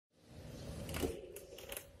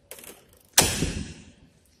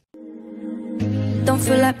Don't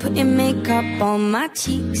feel like putting makeup on my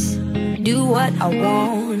cheeks. Do what I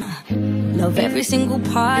want. Love every single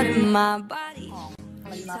part of my body.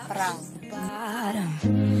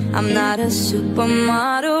 I'm not a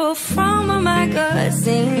supermodel from a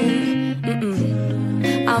magazine.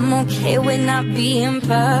 I'm okay with not being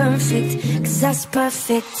perfect, 'cause that's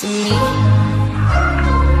perfect to me.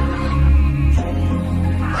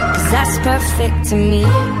 'Cause that's perfect to me.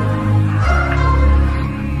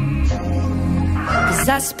 'Cause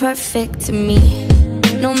that's perfect to me.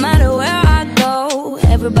 No matter where I go,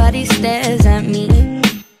 everybody stares at me.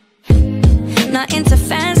 Not into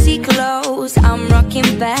fancy clothes, I'm rocking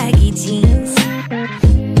baggy jeans.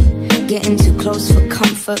 Getting too close for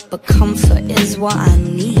comfort, but comfort is what I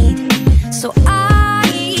need. So I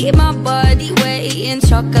eat my body weight in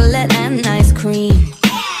chocolate and ice cream.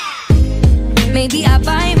 Maybe I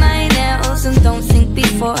bite my nails and don't think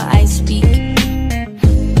before I speak.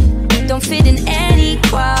 Don't fit in any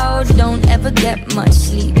crowd, don't ever get much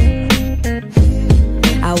sleep.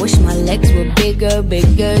 I wish my legs were bigger,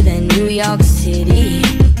 bigger than New York City.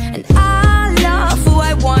 And I love who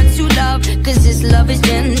I want to love, 'cause this love is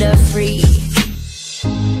gender free.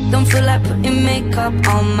 Don't feel like putting makeup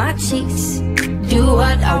on my cheeks. Do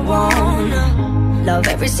what I wanna. Love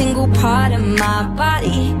every single part of my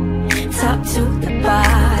body, top to the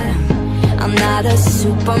bottom. I'm not a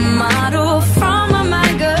supermodel from a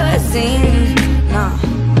magazine. No,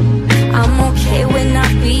 I'm okay with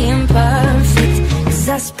not being perfect, 'cause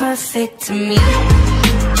that's perfect to me.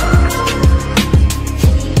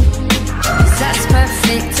 'Cause that's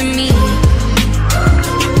perfect to me.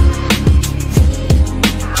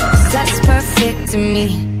 'Cause that's perfect to me.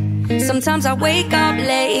 Sometimes I wake up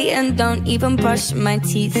late and don't even brush my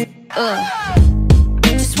teeth.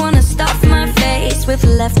 Just wanna stuff my face with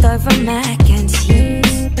leftover mac and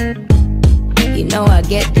cheese. You know I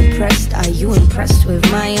get depressed, are you impressed with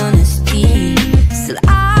my honesty? Still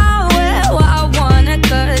I wear what I wanna,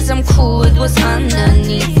 'cause I'm cool with what's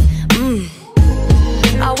underneath.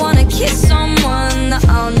 I wanna kiss someone that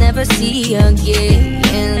I'll never see again.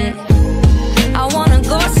 I wanna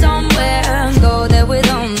go somewhere, go there with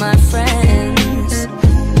all my friends.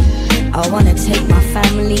 I wanna take my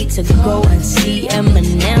family to go and see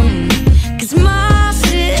Eminem, 'cause my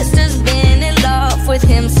sister's been in love with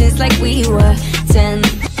him since like we were 10.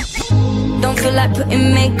 Don't feel like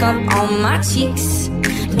putting makeup on my cheeks.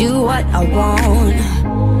 Do what I want.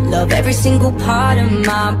 Love every single part of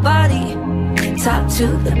my body, top to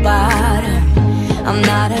the bottom. I'm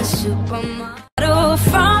not a supermodel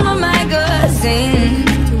from a magazine.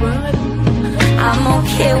 I'm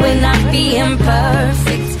okay with not being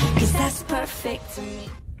perfect, 'cause that's perfect to me.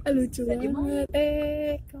 Lucu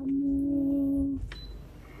banget, kamu.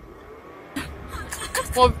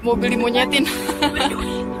 Mobil dimonyetin.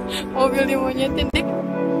 Mobil dimonyetin, Dik.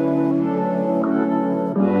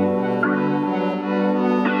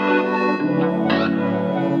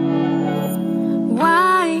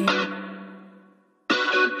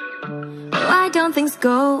 Why don't things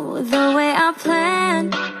go the way I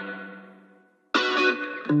planned?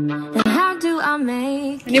 And how do I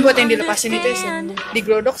make Ini buat yang dilepasin itu sih. Di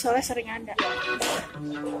Glodok soalnya sering ada.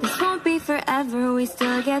 This won't be forever, we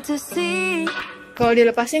still get to see. Kalau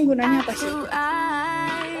dilepasin gunanya apa sih?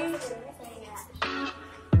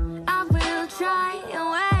 I will try and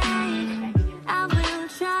wait. I will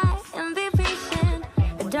try and be patient,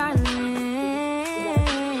 darling.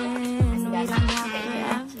 We don't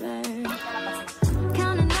have forever.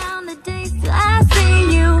 Counting down the days till I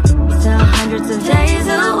see you. Still hundreds of days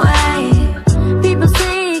away. People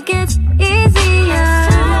say it gets easier.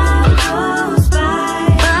 Goes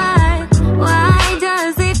by. But why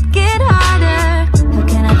does it get harder? How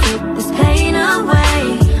can I take this pain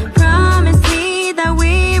away? Promise me that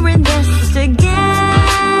we're in this together.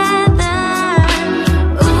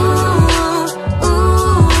 Ooh,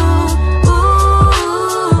 ooh, ooh,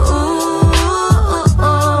 ooh,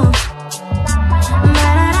 ooh.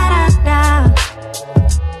 Ba-da-da-da-da.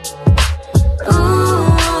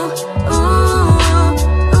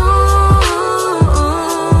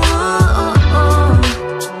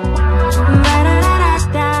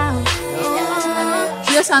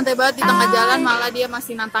 Dia santai banget di tengah jalan, malah dia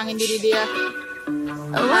masih nantangin diri dia.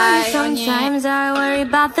 Sometimes I worry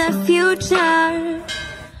about the future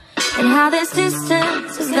and how this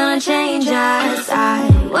distance is gonna change us. I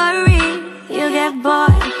worry you get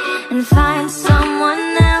bored and find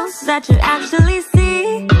someone else that you actually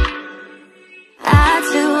see eye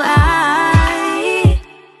to eye.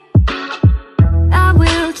 I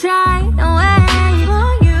will try and wait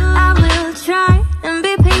for you. I will try and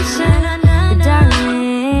be patient, darling.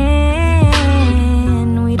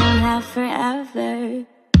 We don't have forever.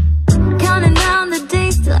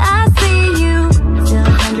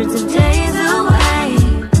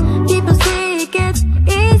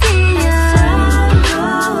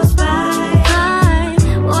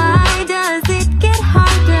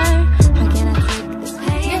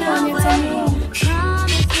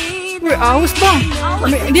 haus bang.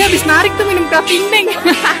 Dia habis narik tuh minum kafein Neng.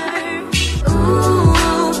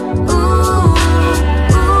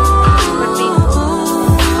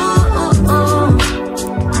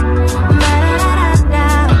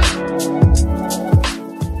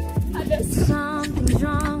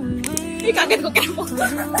 Ih, kaget gue kepo.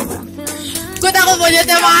 Gue takut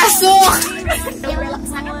monyetnya masuk.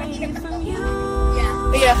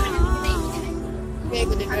 Iya.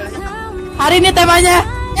 Hari ini temanya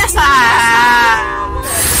nyasar.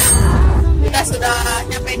 Kita sudah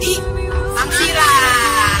nyampe di Angsila.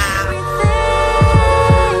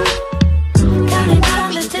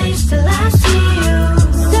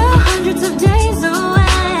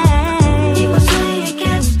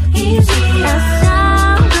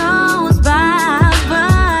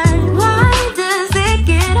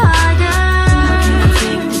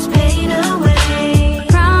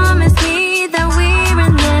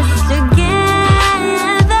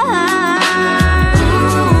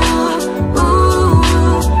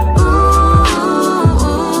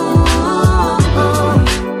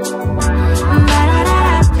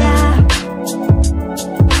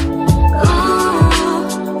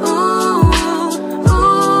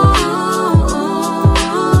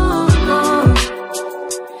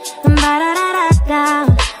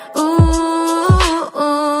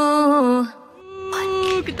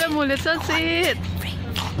 Kita mau lihat sunset.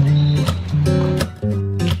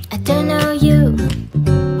 I don't know you.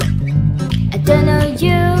 I don't know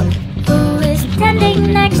you. Who is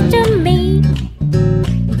standing next to me?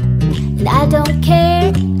 And I don't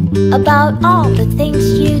care about all the things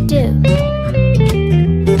you do.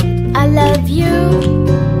 I love you.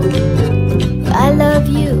 I love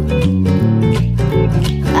you.